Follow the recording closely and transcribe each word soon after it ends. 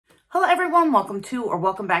Hello everyone,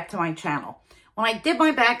 welcome back to my channel. When I did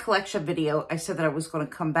my bag collection video, I said that I was going to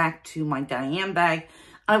come back to my Diane bag.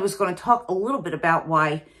 I was going to talk a little bit about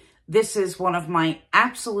why this is one of my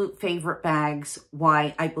absolute favorite bags,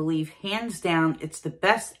 why I believe hands down it's the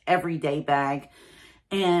best everyday bag,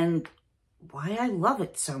 and why I love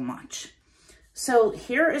it so much. So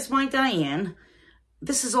here is my Diane.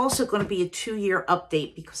 This is also going to be a 2-year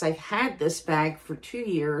update because I've had this bag for 2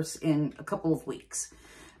 years in a couple of weeks.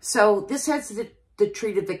 So this has the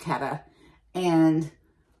treated vachetta, and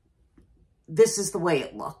this is the way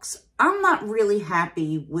it looks. I'm not really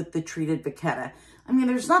happy with the treated vachetta. I mean,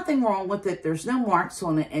 there's nothing wrong with it. There's no marks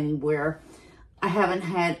on it anywhere. I haven't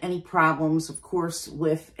had any problems, of course,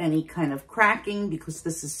 with any kind of cracking because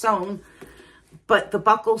this is sewn, but the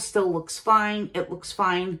buckle still looks fine. It looks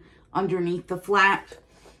fine underneath the flap.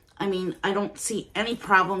 I mean, I don't see any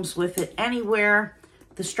problems with it anywhere.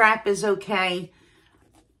 The strap is okay.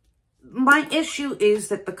 My issue is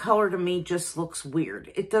that the color to me just looks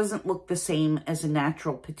weird. It doesn't look the same as a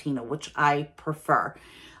natural patina, which I prefer.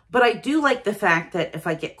 But I do like the fact that if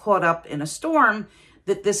I get caught up in a storm,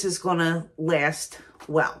 that this is going to last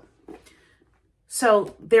well.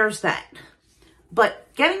 So there's that.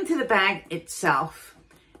 But getting to the bag itself,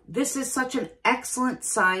 this is such an excellent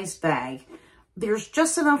sized bag. There's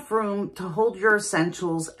just enough room to hold your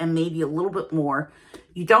essentials and maybe a little bit more.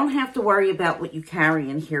 You don't have to worry about what you carry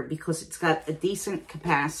in here because it's got a decent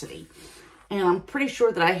capacity. And I'm pretty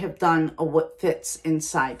sure that I have done a what fits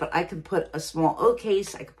inside, but I can put a small O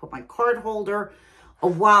case, I could put my card holder, a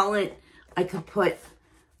wallet, I could put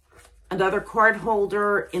another card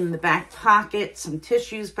holder in the back pocket, some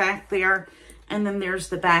tissues back there, and then there's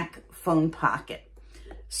the back phone pocket.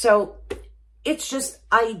 So it's just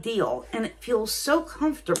ideal, and it feels so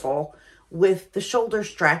comfortable with the shoulder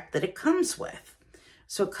strap that it comes with.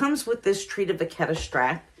 So it comes with this treated vachetta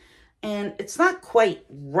strap, and it's not quite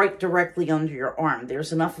right directly under your arm.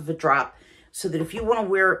 There's enough of a drop so that if you want to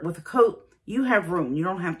wear it with a coat, you have room. You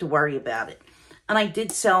don't have to worry about it. And I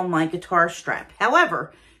did sell my guitar strap.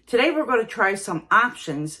 However, today we're going to try some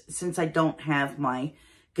options since I don't have my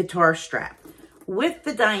guitar strap. With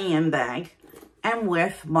the Diane bag and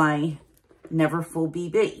with my Neverfull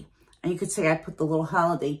BB. And you could say I put the little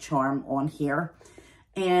holiday charm on here.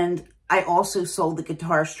 And I also sold the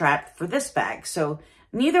guitar strap for this bag. So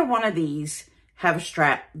neither one of these have a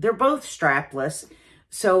strap. They're both strapless.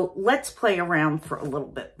 So let's play around for a little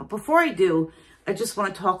bit. But before I do, I just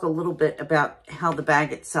want to talk a little bit about how the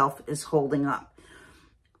bag itself is holding up.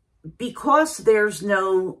 Because there's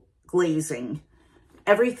no glazing,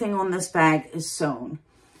 everything on this bag is sewn.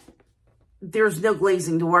 There's no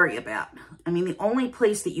glazing to worry about. I mean, the only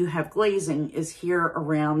place that you have glazing is here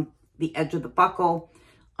around the edge of the buckle,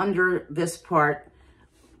 under this part,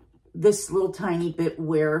 this little tiny bit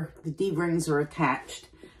where the D-rings are attached,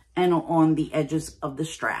 and on the edges of the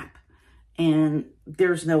strap. And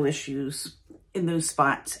there's no issues in those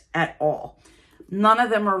spots at all. None of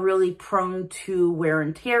them are really prone to wear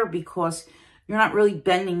and tear because you're not really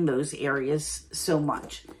bending those areas so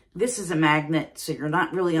much. This is a magnet, so you're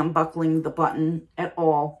not really unbuckling the button at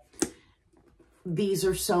all. These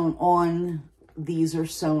are sewn on, these are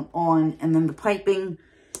sewn on, and then the piping,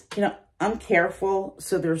 you know, I'm careful,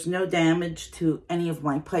 so there's no damage to any of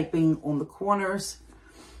my piping on the corners.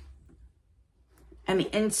 And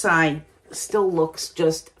the inside still looks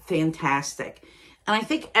just fantastic. And I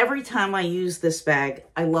think every time I use this bag,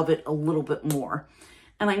 I love it a little bit more.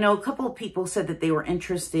 And I know a couple of people said that they were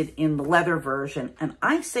interested in the leather version. And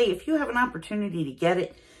I say, if you have an opportunity to get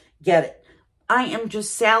it, get it. I am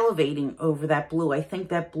just salivating over that blue. I think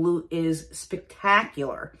that blue is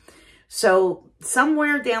spectacular. So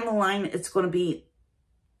somewhere down the line, it's going to be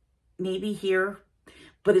maybe here,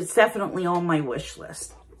 but it's definitely on my wish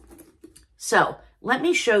list. So let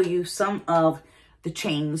me show you some of the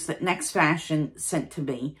chains that Next Fashion sent to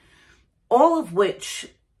me, all of which,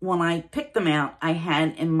 when I picked them out, I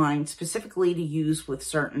had in mind specifically to use with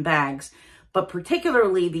certain bags, but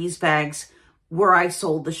particularly these bags where I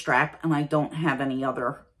sold the strap and I don't have any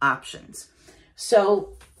other options.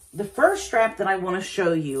 So the first strap that I want to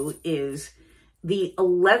show you is the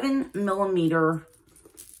 11 millimeter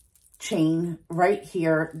chain right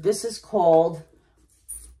here. This is called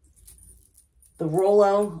the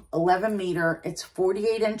Rollo 11 meter. It's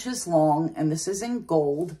 48 inches long, and this is in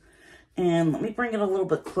gold. And let me bring it a little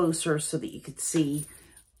bit closer so that you could see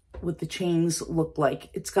what the chains look like.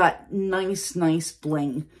 It's got nice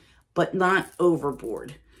bling, but not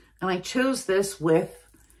overboard. And I chose this with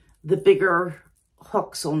the bigger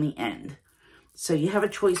hooks on the end. So you have a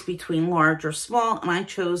choice between large or small, and I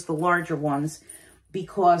chose the larger ones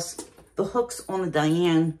because the hooks on the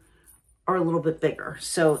Diane are a little bit bigger.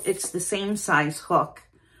 So it's the same size hook,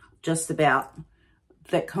 just about,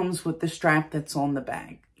 that comes with the strap that's on the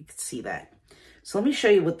bag. You can see that. So let me show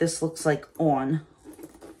you what this looks like on,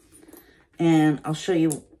 and I'll show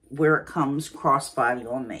you where it comes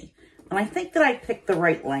crossbody on me. And I think that I picked the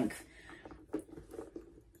right length,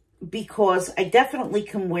 because I definitely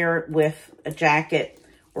can wear it with a jacket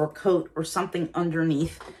or a coat or something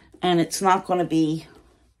underneath, and it's not going to be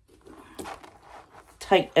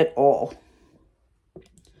tight at all.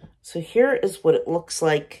 So here is what it looks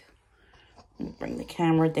like. Let me bring the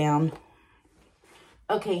camera down.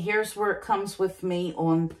 Okay, here's where it comes with me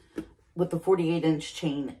on with the 48-inch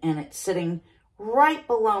chain, and it's sitting right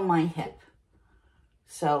below my hip.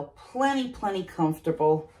 So plenty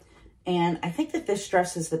comfortable. And I think that this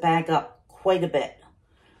dresses the bag up quite a bit.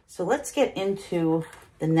 So let's get into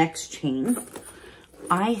the next chain.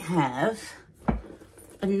 I have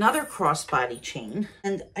another crossbody chain,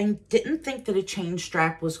 and I didn't think that a chain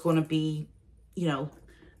strap was going to be, you know,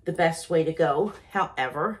 the best way to go.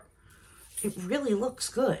 However, it really looks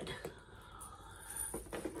good.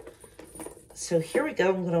 So here we go.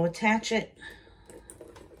 I'm going to attach it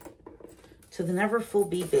to the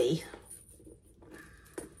Neverfull BB.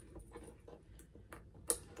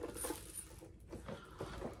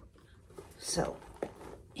 So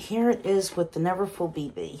here it is with the Neverfull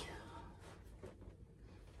BB.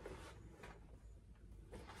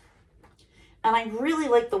 And I really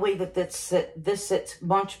like the way that this sits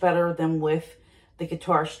much better than with the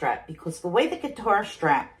guitar strap, because the way the guitar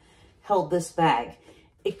strap held this bag,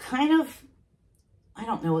 it kind of, I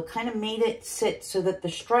don't know, it kind of made it sit so that the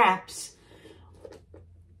straps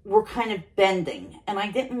were kind of bending. And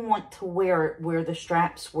I didn't want to wear it where the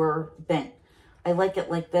straps were bent. I like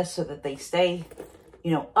it like this so that they stay,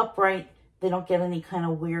 you know, upright. They don't get any kind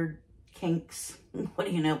of weird kinks. What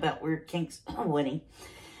do you know about weird kinks? Oh, Winnie.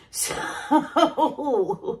 So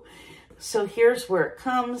here's where it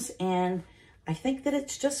comes, and I think that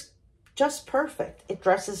it's just perfect. It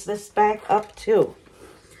dresses this bag up too.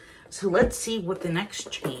 So let's see what the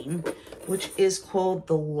next chain, which is called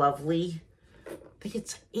the lovely, I think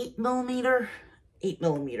it's 8mm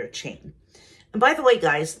chain. And by the way,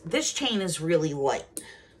 guys, this chain is really light.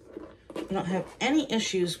 You don't have any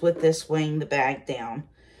issues with this weighing the bag down,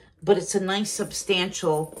 but it's a nice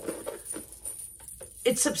substantial,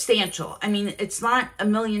 it's substantial. I mean, it's not a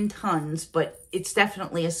million tons, but it's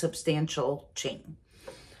definitely a substantial chain.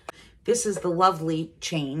 This is the lovely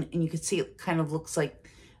chain, and you can see it kind of looks like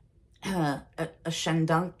a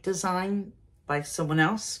Shandunk design by someone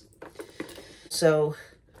else. So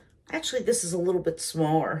actually, this is a little bit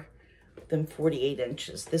smaller than 48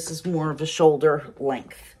 inches. This is more of a shoulder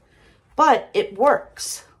length, but it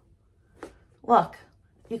works. Look,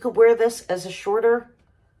 you could wear this as a shorter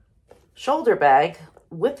shoulder bag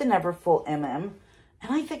with the Neverfull MM,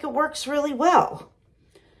 and I think it works really well.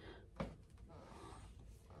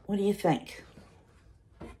 What do you think?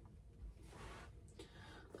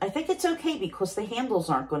 I think it's okay because the handles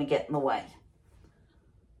aren't going to get in the way.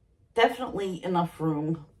 Definitely enough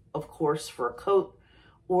room, of course, for a coat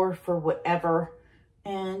or for whatever.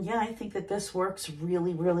 And yeah, I think that this works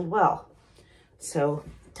really well. So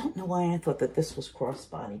I don't know why I thought that this was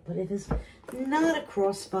crossbody, but it is not a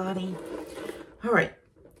crossbody. All right,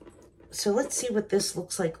 so let's see what this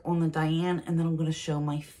looks like on the Diane, and then I'm going to show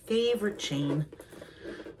my favorite chain.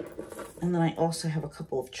 And then I also have a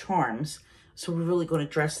couple of charms. So we're really going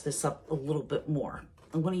to dress this up a little bit more.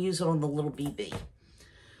 I'm going to use it on the little BB,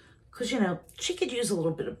 because, you know, she could use a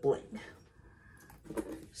little bit of bling.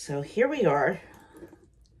 So here we are.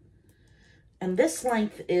 And this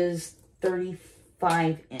length is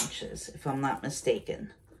 35 inches, if I'm not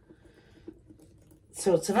mistaken.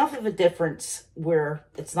 So it's enough of a difference where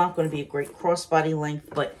it's not going to be a great crossbody length,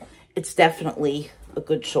 but it's definitely a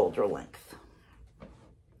good shoulder length.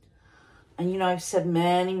 And, you know, I've said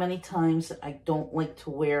many times that I don't like to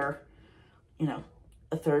wear, you know,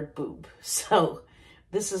 a third boob. So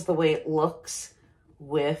this is the way it looks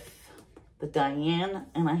with the Diane.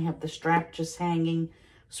 And I have the strap just hanging,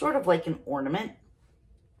 sort of like an ornament.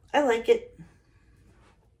 I like it.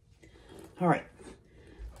 All right.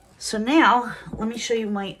 So now, let me show you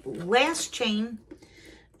my last chain.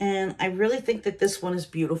 And I really think that this one is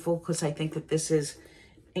beautiful because I think that this is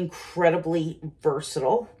incredibly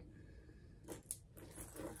versatile.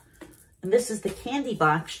 And this is the candy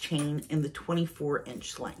box chain in the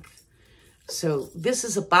 24-inch length. So this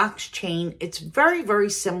is a box chain. It's very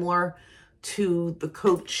similar to the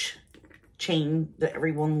Coach chain that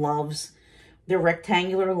everyone loves. They're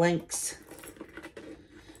rectangular links.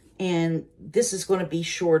 And this is going to be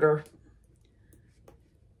shorter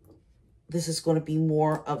this is going to be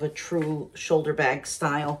more of a true shoulder bag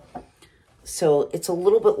style. So it's a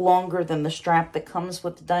little bit longer than the strap that comes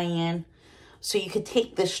with the Diane. So you could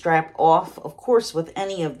take this strap off, of course, with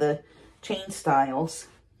any of the chain styles.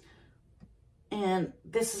 And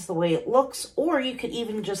this is the way it looks. Or you could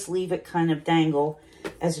even just leave it kind of dangle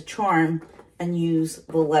as a charm and use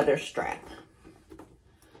the leather strap.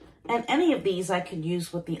 And any of these I could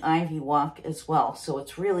use with the Ivy Walk as well. So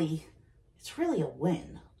it's really a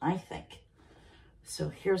win, I think. So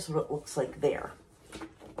here's what it looks like there.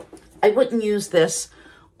 I wouldn't use this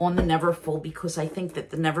on the Neverfull because I think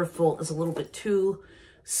that the Neverfull is a little bit too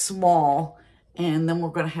small. And then we're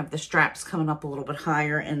going to have the straps coming up a little bit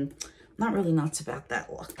higher. And I'm not really nuts about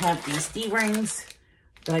that look. I have these D-rings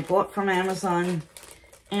that I bought from Amazon.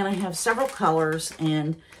 And I have several colors.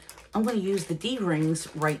 And I'm going to use the D-rings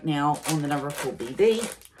right now on the Neverfull BB.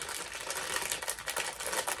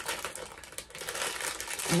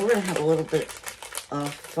 And we're going to have a little bit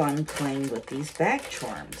of fun playing with these bag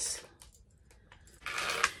charms.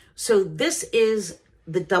 So this is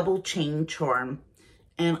the double chain charm,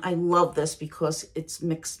 and I love this because it's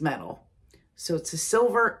mixed metal. So it's a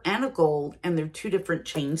silver and a gold, and they're two different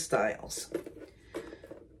chain styles.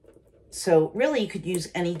 So really you could use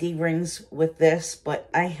any D-rings with this, but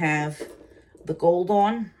I have the gold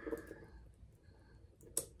on.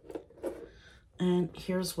 And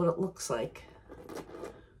here's what it looks like.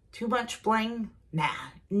 Too much bling? Nah,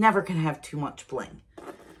 never can have too much bling.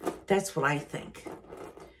 That's what I think.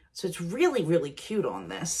 So it's really, really cute on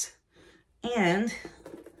this. And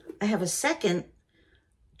I have a second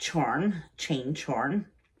charm, chain charm.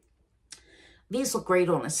 These look great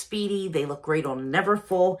on a Speedy. They look great on a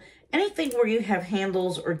Neverfull. Anything where you have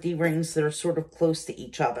handles or D-rings that are sort of close to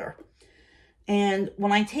each other. And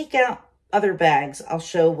when I take out other bags, I'll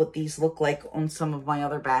show what these look like on some of my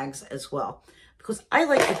other bags as well. Because I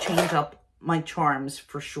like to change up my charms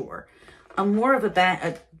for sure. I'm more of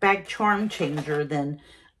a bag charm changer than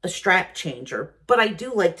a strap changer, but I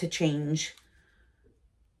do like to change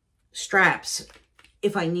straps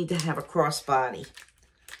if I need to have a crossbody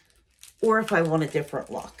or if I want a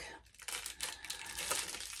different look.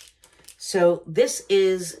 So this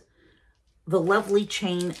is the lovely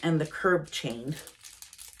chain and the curb chain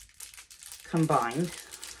combined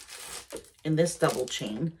in this double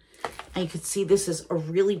chain. And you can see this is a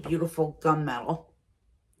really beautiful gunmetal.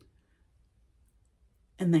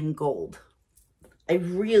 And then gold. I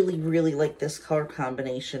really, really like this color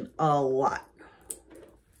combination a lot.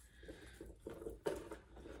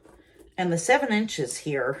 And the 7 inches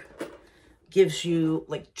here gives you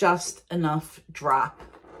like just enough drop.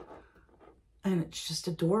 And it's just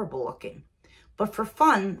adorable looking. But for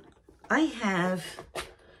fun, I have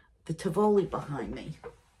the Tivoli behind me.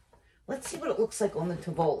 Let's see what it looks like on the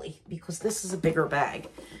Tivoli, because this is a bigger bag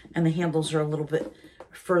and the handles are a little bit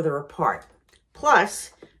further apart.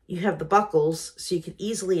 Plus, you have the buckles, so you can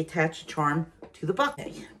easily attach a charm to the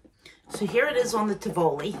buckle. So here it is on the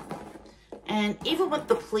Tivoli. And even with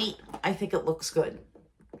the pleat, I think it looks good.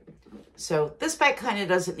 So this bag kind of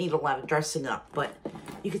doesn't need a lot of dressing up, but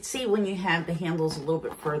you can see when you have the handles a little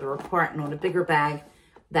bit further apart, and on a bigger bag,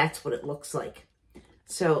 that's what it looks like.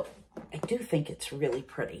 So I do think it's really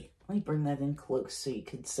pretty. Let me bring that in close so you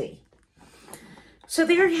can see. So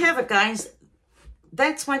there you have it, guys.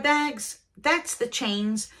 That's my bags. That's the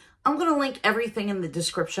chains. I'm going to link everything in the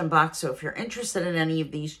description box. So if you're interested in any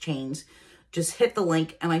of these chains, just hit the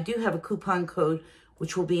link. And I do have a coupon code,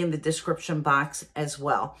 which will be in the description box as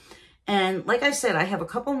well. And like I said, I have a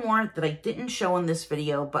couple more that I didn't show in this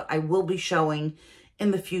video, but I will be showing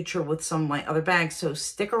in the future with some of my other bags. So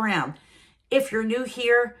stick around. If you're new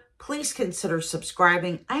here, please consider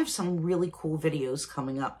subscribing. I have some really cool videos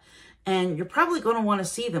coming up, and you're probably going to want to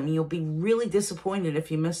see them. You'll be really disappointed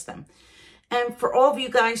if you miss them. And for all of you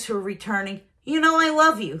guys who are returning, you know I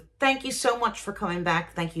love you. Thank you so much for coming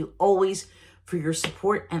back. Thank you always for your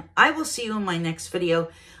support, and I will see you in my next video.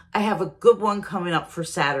 I have a good one coming up for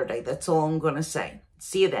Saturday. That's all I'm going to say.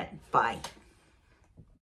 See you then. Bye.